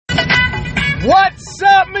What's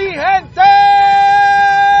up, mi gente?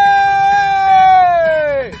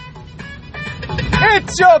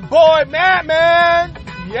 It's your boy, Matt, man.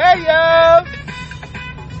 Yeah.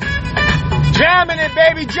 Jamming it,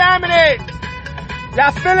 baby, jamming it.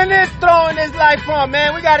 Y'all feeling it? Throwing this life on,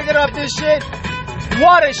 man. We gotta get off this shit.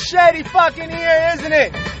 What a shady fucking year, isn't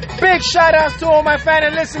it? Big shout outs to all my fan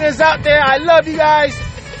and listeners out there. I love you guys.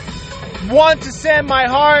 Want to send my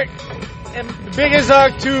heart and the biggest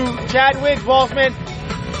hug to Chadwick Boseman,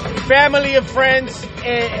 family and friends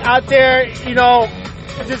out there. You know,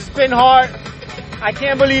 this has been hard. I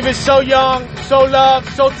can't believe it's so young, so loved,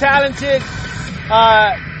 so talented.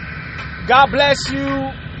 God bless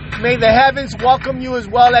you. May the heavens welcome you as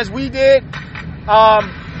well as we did.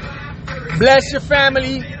 Bless your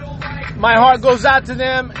family. My heart goes out to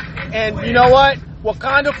them. And you know what?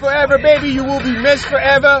 Wakanda forever, baby. You will be missed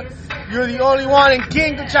forever. You're the only one in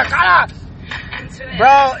King T'Challa.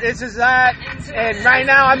 Bro, this is that. And right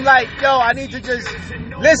now I'm like, yo, I need to just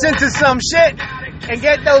listen to some shit and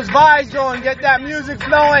get those vibes going, get that music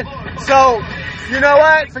flowing. So, you know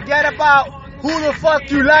what? Forget about who the fuck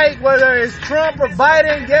you like, whether it's Trump or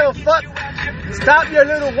Biden, give a fuck. Stop your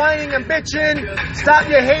little whining and bitching. Stop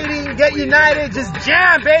your hating. Get united. Just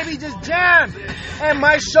jam, baby. Just jam. And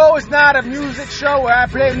my show is not a music show where I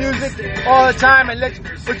play music all the time.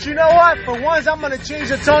 But you know what? For once, I'm going to change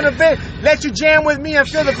the tone a bit. Let you jam with me and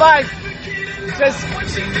feel the vibes. Just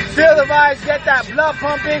feel the vibes. Get that blood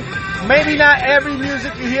pumping. Maybe not every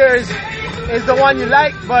music you hear is the one you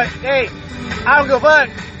like. But, hey, I don't give a fuck.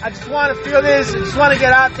 I just want to feel this. I just want to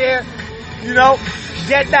get out there. You know,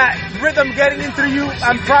 get that rhythm getting into you.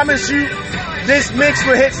 I promise you, this mix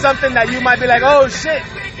will hit something that you might be like, oh shit.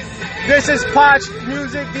 This is Posh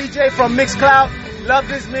Music DJ from Mixcloud. Love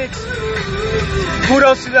this mix.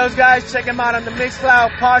 Kudos to those guys. Check them out on the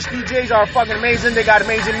Mixcloud. Posh DJs are fucking amazing. They got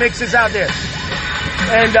amazing mixes out there.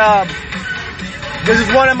 And this is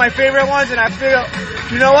one of my favorite ones. And I feel,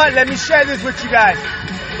 you know what? Let me share this with you guys.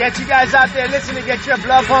 Get you guys out there listening. Get your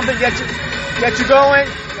blood pumping. Get you going.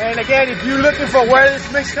 And again, if you're looking for where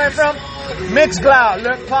this mix came from, Mixcloud,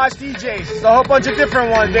 look, Posh DJs. It's a whole bunch of different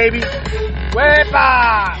ones, baby.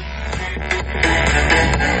 Wepa!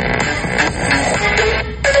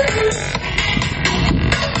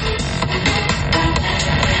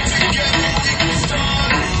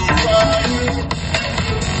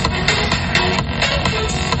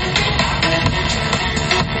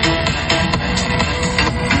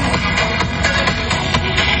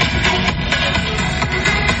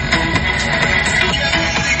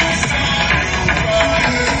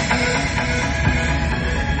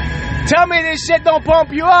 Tell me this shit don't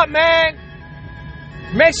pump you up, man.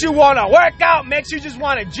 Makes you want to work out, makes you just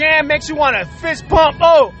want to jam, makes you want to fist pump.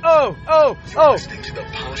 Oh. You're listening to the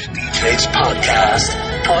Posh DJs podcast,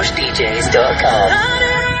 PoshDJs.com.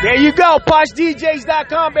 There you go,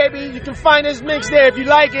 PoshDJs.com, baby. You can find this mix there if you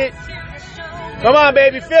like it. Come on,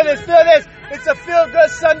 baby, feel this. It's a feel-good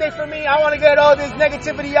Sunday for me. I want to get all this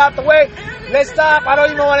negativity out the way. Let's stop. I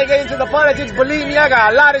don't even want to get into the politics. Believe me, I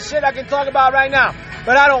got a lot of shit I can talk about right now.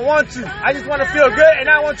 But I don't want to. I just want to feel good, and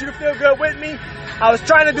I want you to feel good with me. I was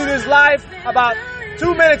trying to do this live about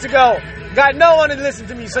 2 minutes ago. Got no one to listen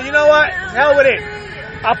to me. So you know what? Hell with it.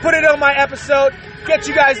 I'll put it on my episode. Get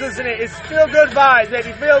you guys listening. It's feel good vibes,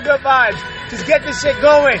 baby. Feel good vibes. Just get this shit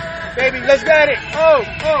going, baby. Let's get it. Oh.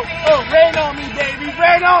 Rain on me, baby.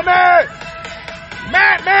 Rain on me.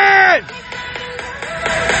 Man.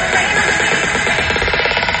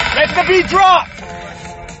 Let the beat drop.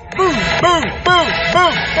 Boom.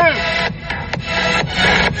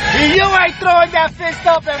 If you ain't throwing that fist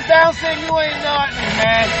up and bouncing, you ain't nothing,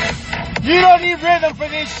 man. You don't need rhythm for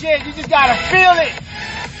this shit. You just gotta feel it.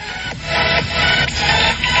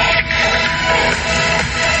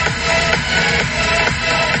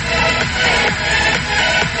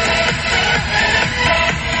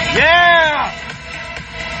 Yeah!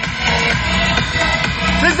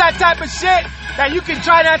 This is that type of shit that you can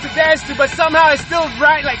try not to dance to, but somehow it's still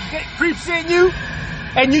right, like it creeps in you,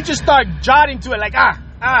 and you just start jotting to it, like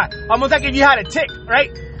almost like if you had a tick, right?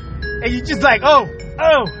 And you just like, oh.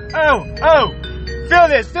 Feel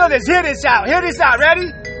this, hear this out,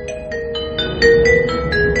 ready?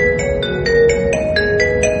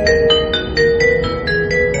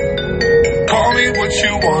 Call me what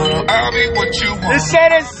you wanna, I'll be what you want. This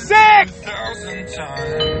shit is sick! 1,000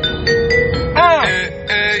 times.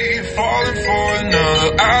 Hey, falling for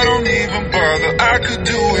another, I don't even bother. I could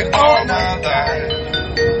do it all my life.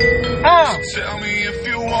 So tell me if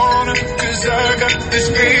you wanna, 'cause 'cause I got this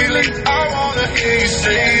feeling. I wanna hear you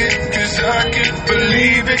say it, 'cause I can't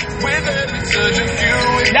believe it. With every touch of you,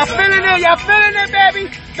 Y'all feeling it? Y'all feeling it, baby?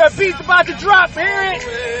 The beat's about to drop. Hear it?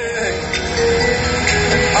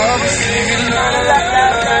 I'm singing la la la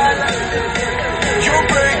la la. You're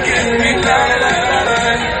breaking me la la la la.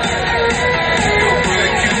 You're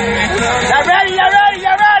breaking me la la. Y'all ready? Y'all ready?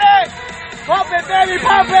 Y'all ready? Pump it, baby,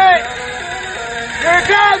 pump it. Here it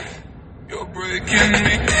comes. You're breaking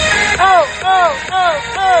me. Oh, oh, oh,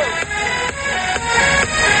 oh.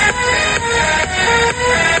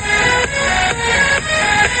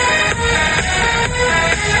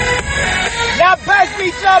 Y'all best be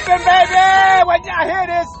jumping, baby. When y'all hear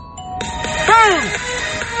this, boom.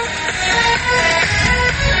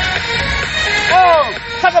 Oh,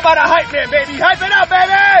 talk about a hype man, baby. Hype it up,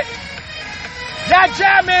 baby. Y'all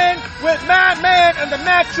jamming with Madman and the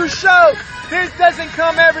Mac True Show. This doesn't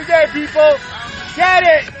come every day, people. Get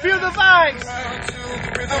it. Feel the vibes.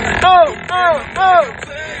 Oh, oh, oh.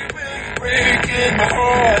 Breaking my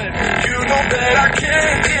heart. You know that I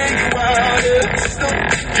can't get you out of the system.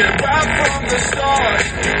 Get right from the start.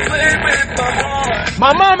 You play with my heart.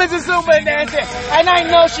 My mom is a Zumba dancer, and I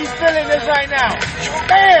know she's feeling this right now.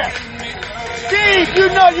 Bam! Steve, you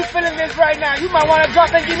know you feeling this right now. You might want to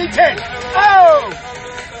drop and give me 10. Oh!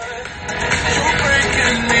 You're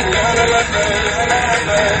breaking me, la la la la la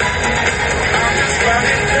la. I'm just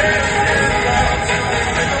running there.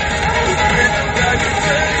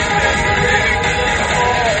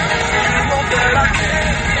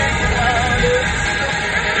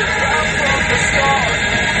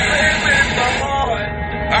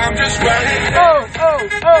 I'm just running. Oh, oh,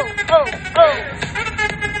 oh, oh, oh.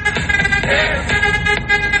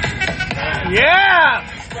 Yeah!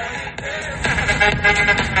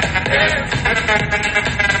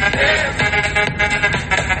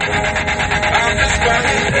 I'm just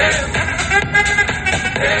running.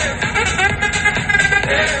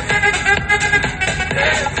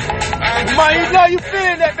 Come on, you know you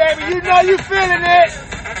feeling it, baby. You know you feeling it.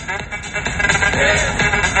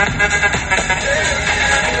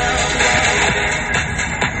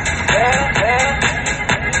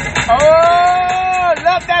 Oh,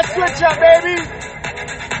 love that switch up, baby.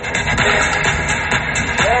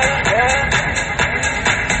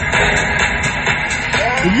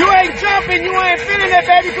 If you ain't jumping, you ain't feeling it,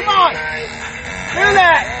 baby. Come on. Feel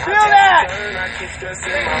that. Feel that.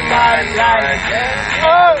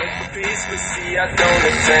 Oh. See, I don't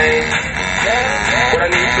the same. What I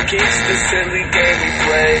need for keeps the silly game we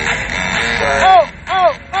play. Oh,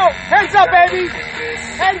 oh, oh. Hands up, baby.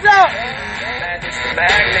 Hands up. The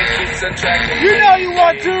magnet keeps attracting me. You know you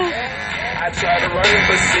want to. I try to run,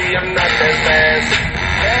 but see, I'm not that fast.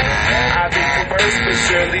 I beat the first, but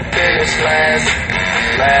surely finish last.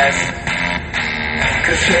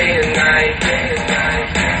 Cause day and night,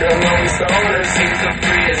 the lonely stoner seems to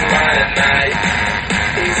free his mind at night.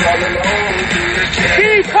 He's all alone through the chain.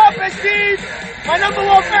 Steve, pump it, Steve. My number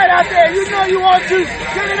one fan out there. You know you want to.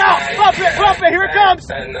 Get it out. Pump it, pump it. Here it comes.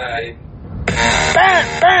 At night. Bam,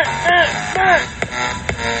 bam, bam, bam.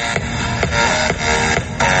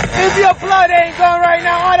 If your blood ain't going right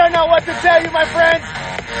now, I don't know what to tell you, my friends.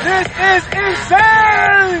 This is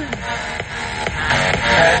insane.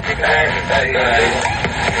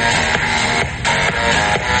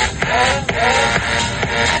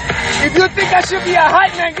 If you think I should be a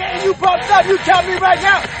hype man getting you pumped up, you tell me right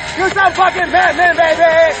now. Cause I'm fucking Batman, baby.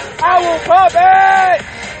 I will pump it.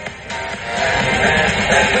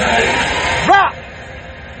 Rock.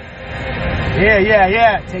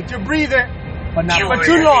 Yeah. Take your breather. But not for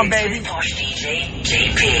too long, baby. Posh DJ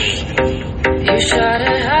JP. You shot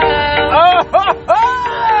it high. Oh, ho, ho.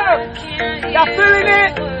 Y'all feeling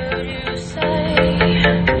it?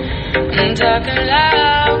 I'm talking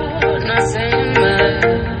loud, not saying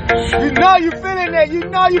much. You know you feeling it. You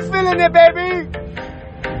know you feeling it, baby.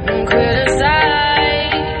 Don't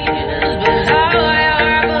criticize, but how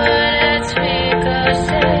your bullets make us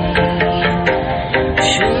say.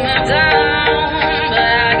 Shoot me down, but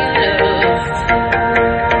I get up.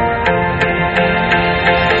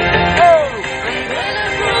 Oh,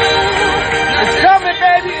 it's coming,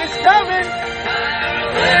 baby. It's coming.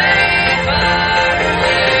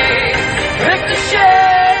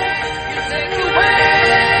 Ricochet, take away,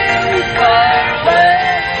 far away,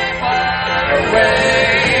 far away.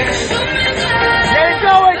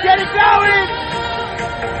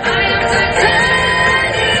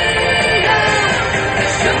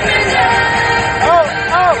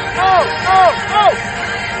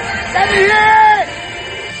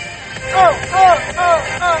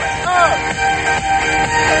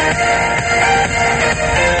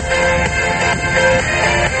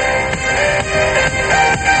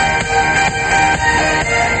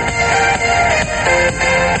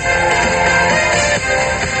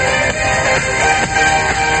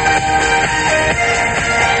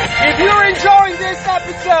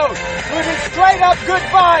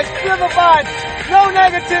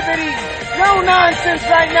 positivity, no nonsense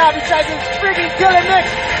right now besides this freaking killer mix.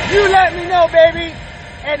 You let me know, baby.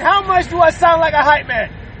 And how much do I sound like a hype man?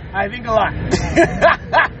 I think a lot.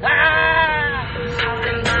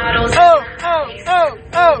 Oh, oh, oh, oh,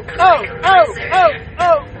 oh, oh, oh, oh,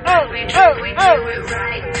 oh, oh, oh.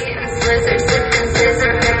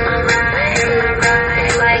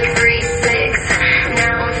 Like 3-6.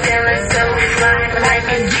 Now I'm feeling so fly, like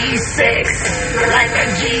a G6, like a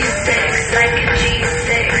G6, like a G6.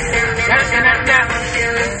 Now I'm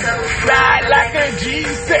feeling so fly, like a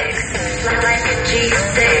G6, like a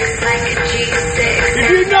G6, like a G6. If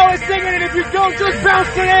you know it, sing it, and if you don't, just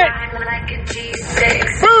bounce to it. Like a G6.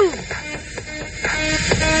 Boom!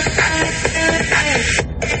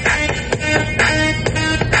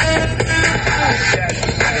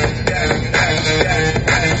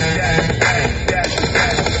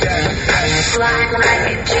 Fly like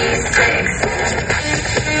a G6.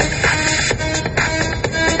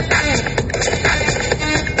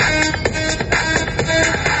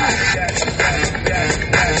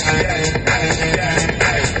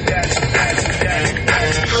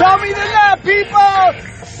 Show me the love, people!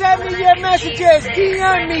 Send me your messages,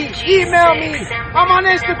 DM me, email me. I'm on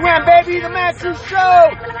Instagram, baby, The Mad True Show.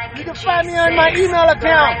 You can find me on my email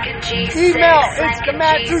account. Email, it's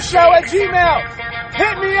themadtrueshow@gmail.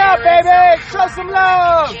 Hit me up, baby. Show some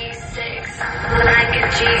love. Like a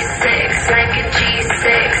G6, like a G6.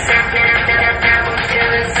 Now I'm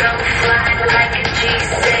feeling so fly, like a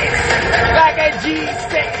G6. Like a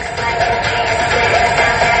G6.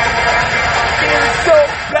 Feeling so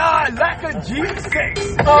fly, like a G6.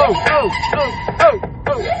 Oh, oh, oh, oh,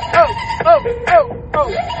 oh, oh, oh, oh, oh,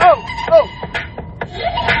 oh, oh.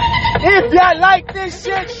 If y'all like this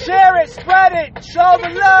shit, share it, spread it, show the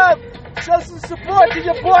love. Show some support to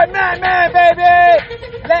your boy, Man, baby.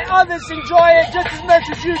 Let others enjoy it just as much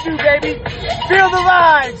as you do, baby. Feel the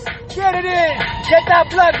vibes. Get it in. Get that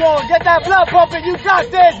blood going. Get that blood pumping. You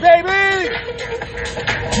got this, baby.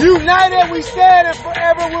 United we stand and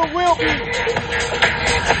forever we will be.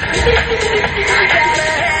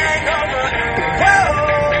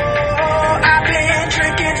 I've been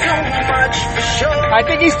drinking too much for sure. I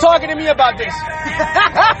think he's talking to me about this.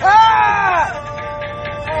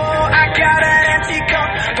 I got an empty cup,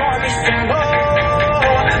 pour me some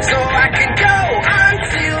more, so I can go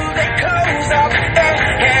until they close up,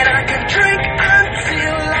 and I can drink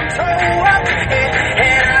until I'm toe up,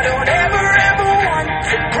 and I don't ever want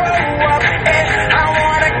to grow up, and I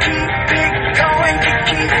wanna keep it going,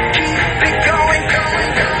 keep it going.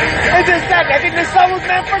 It's just that I think this song was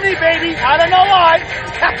meant for me, baby. I don't know why.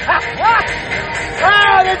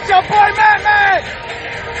 Oh, that's your boy, Man.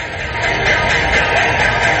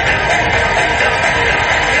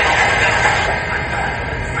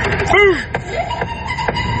 Boom!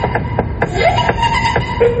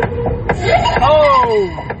 Oh!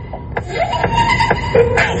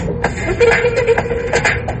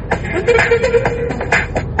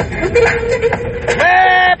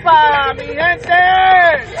 ¡Epa, mi gente!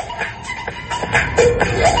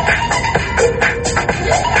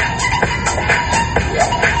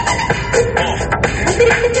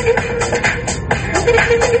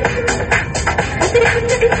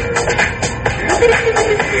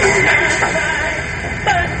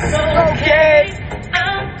 Okay.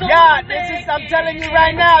 Yeah, I'm telling you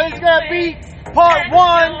right now, this is gonna be part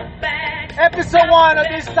 1, episode 1 of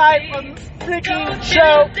this type of freaking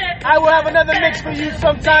show. I will have another mix for you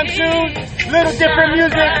sometime soon. Little different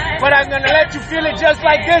music, but I'm gonna let you feel it just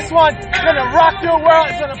like this one. It's gonna rock your world,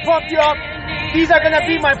 it's gonna pump you up. These are gonna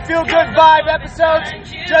be my feel good vibe episodes.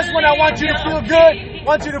 Just when I want you to feel good,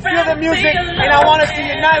 want you to feel the music, and I want us to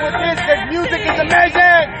unite with this because music is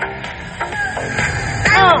amazing.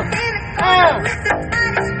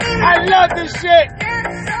 I love this shit.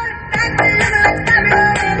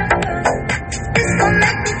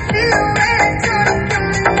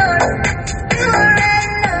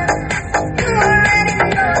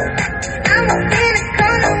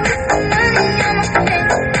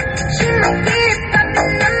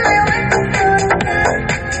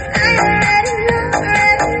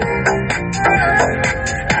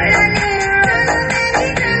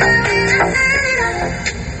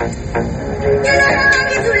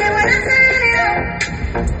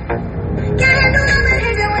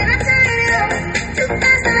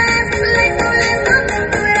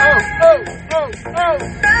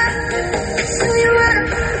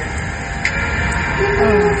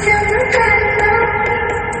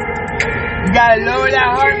 You gotta lower that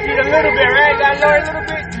heartbeat a little bit, right? Gotta lower it a little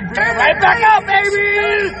bit. You bring it right back up, baby!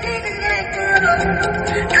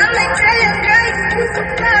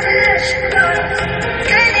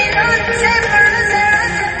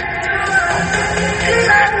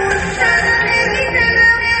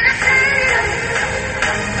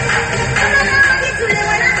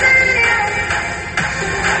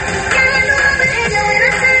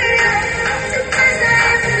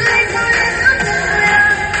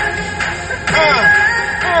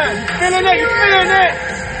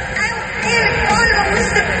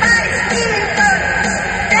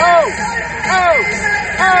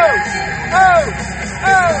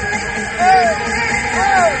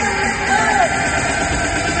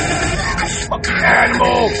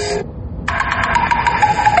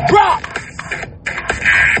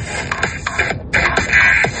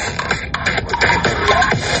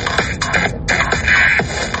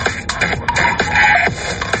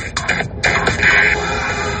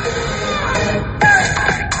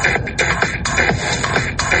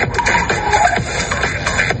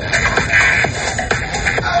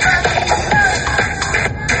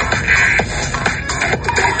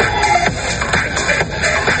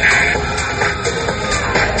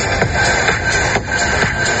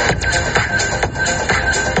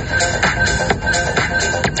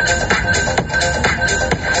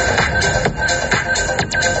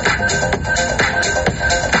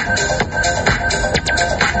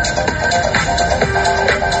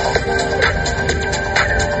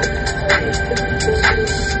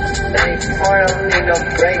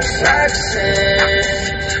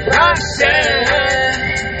 Roxanne.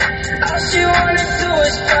 All she wanna do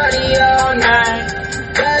is party all night.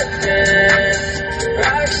 Goddamn,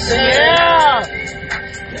 Roxanne. Yeah.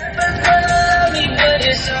 Never gonna love me, but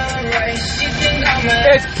it's alright. She think I'm a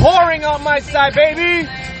It's pouring on my side, baby.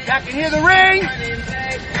 I can hear the ring.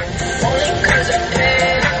 only 'cause I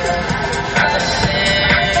paid. Roxanne,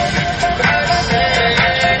 Roxanne.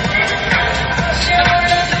 All she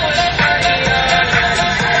wanna do is party all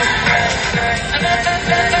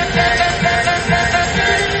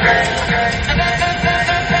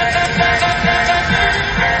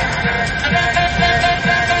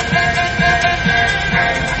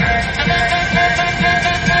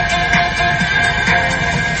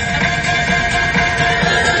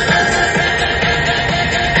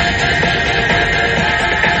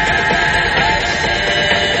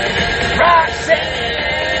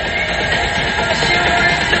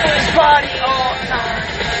Party all time.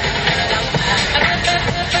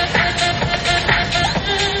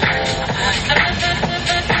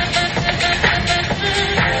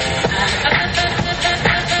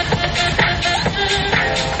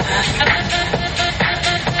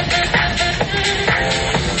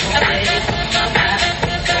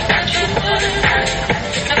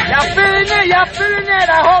 Y'all feeling it? Y'all feeling it?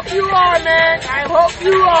 I hope you are, man. I hope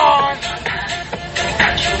you are.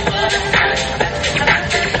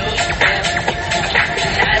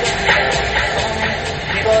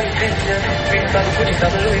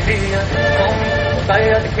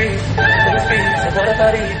 Fire the grease, Louis V, so what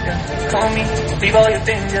about it? Call me, leave all your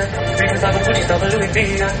things, reasons I'm a Gucci, so Louis V.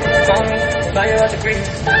 Call me, fire the grease,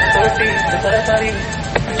 Louis V, so what about it?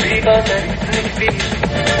 Leave all that, Louis V.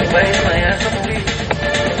 The way my ass on the weed,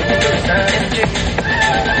 it's not energy.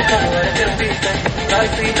 Come on, let it be,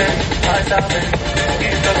 like sleeping, like stopping. You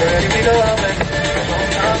cover ready, we go out, man.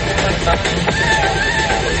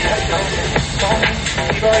 Call me,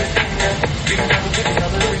 leave all your things, reasons I'm a Gucci, so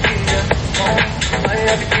Louis V.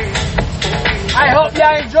 I hope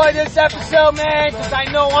y'all enjoyed this episode, man, because I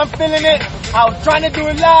know I'm feeling it. I was trying to do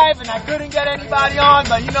it live, and I couldn't get anybody on,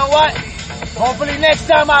 but you know what? Hopefully next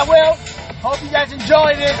time I will. Hope you guys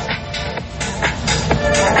enjoy this.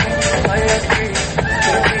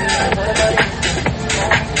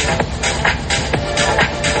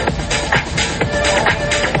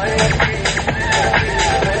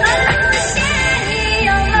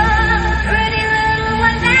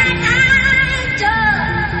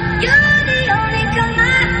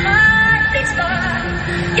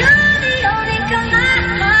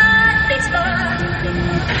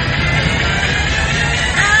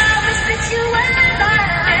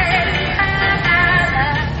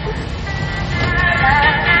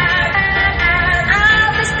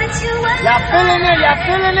 Y'all feeling it? Y'all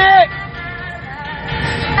feeling it?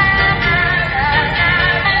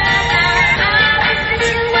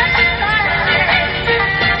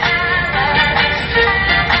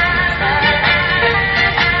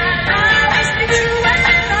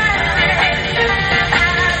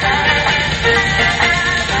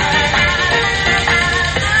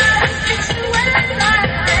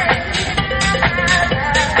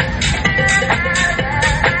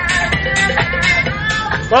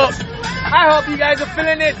 Well, I hope you guys are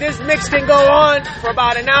feeling it. This mix can go on for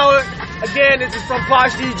about an hour. Again, this is from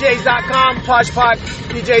PoshDJs.com, Posh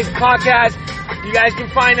DJs Podcast. You guys can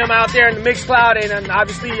find them out there in the Mixcloud, and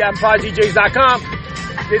obviously on PoshDJs.com.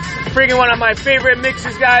 It's freaking one of my favorite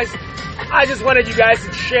mixes, guys. I just wanted you guys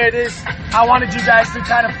to share this. I wanted you guys to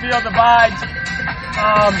kind of feel the vibes.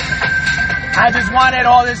 I just wanted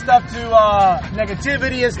all this stuff to,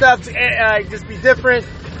 negativity and stuff to just be different.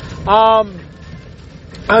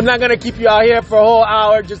 I'm not going to keep you out here for a whole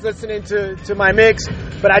hour just listening to my mix,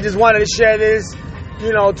 but I just wanted to share this,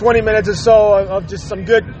 20 minutes or so of just some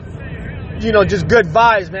good, just good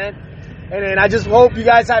vibes, man. And I just hope you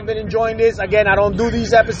guys have been enjoying this. Again, I don't do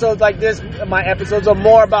these episodes like this. My episodes are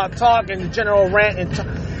more about talk and general rant,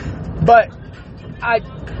 but I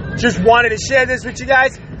just wanted to share this with you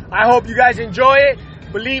guys. I hope you guys enjoy it.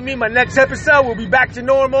 Believe me, my next episode will be back to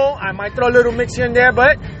normal. I might throw a little mix here and there,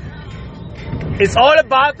 but it's all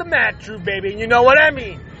about the mad truth, baby. You know what I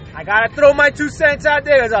mean? I gotta throw my 2 cents out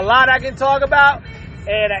there. There's a lot I can talk about,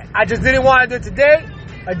 and I just didn't want to do it today.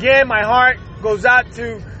 Again, my heart goes out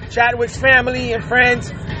to Chadwick's family and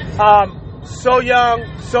friends. So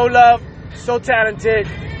young, so loved, so talented.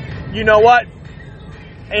 You know what?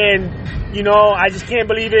 And, I just can't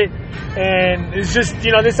believe it. And it's just,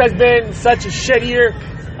 this has been such a shit year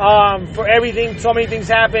for everything. So many things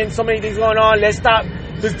happen, so many things going on. Let's stop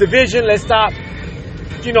this division. Let's stop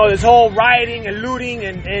you know, this whole rioting and looting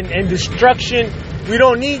and destruction. We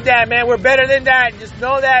don't need that, man. We're better than that. Just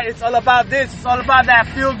know that it's all about this. It's all about that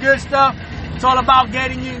feel good stuff. It's all about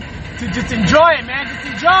getting you to just enjoy it, man. Just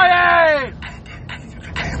enjoy it.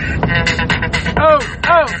 Oh,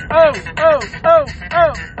 oh, oh, oh, oh,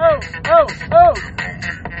 oh, oh, oh, oh.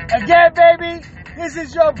 Again, baby, this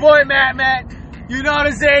is your boy, Matt. You know what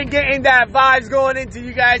I'm saying? Getting that vibes going into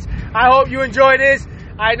you guys. I hope you enjoy this.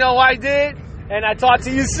 I know I did. And I talk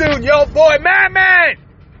to you soon. Yo, boy, Matt.